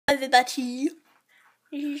Everybody,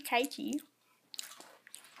 this is Katie.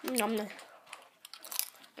 I'm the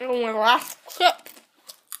last sip.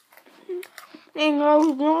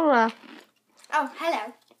 Oh,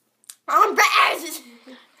 hello. I'm British.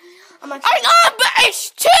 I'm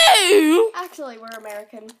British too. Actually, we're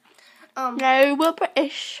American. No, we're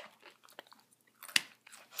British.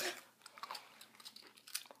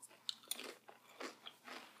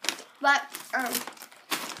 But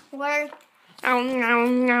we're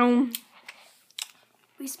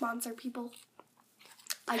we sponsor people.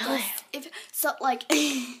 I guess if so, like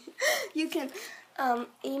you can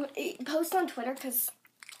post on Twitter because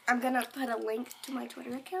I'm gonna put a link to my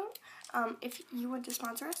Twitter account. If you want to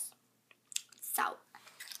sponsor us, so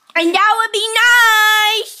and that would be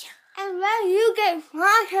nice. And then you get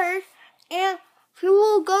sponsored, and people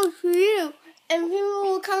will go to you, and people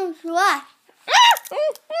will come to us.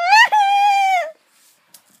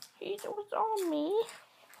 He was on me.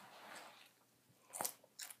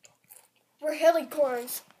 We're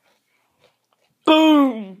Hillycorns.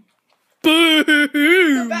 Boom. Boom.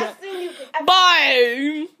 The best thing you could ever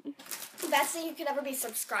Boom. The best thing you could ever be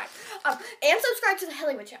subscribed. And subscribe to the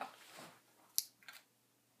Hillywood Show.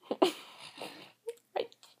 What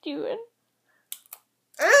you doing?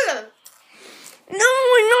 No,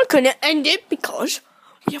 we're not gonna end it because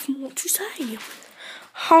we have more to say.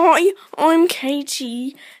 Hi, I'm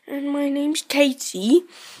Katie, and my name's Katie,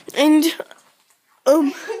 and It's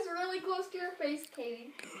really close to your face,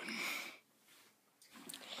 Katie.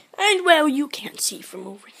 And well, you can't see from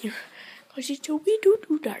over here because it's a wee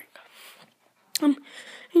too dark. And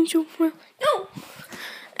so well, no.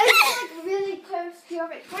 It's like really close to your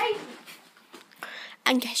face, Katie.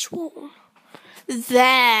 And guess what?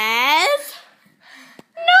 There's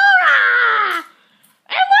Nora!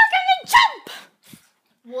 And we're gonna jump!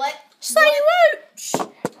 What? Say roach!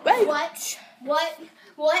 Wait.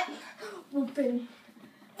 What? Open.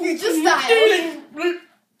 You just died.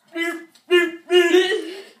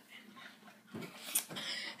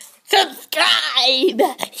 Subscribe!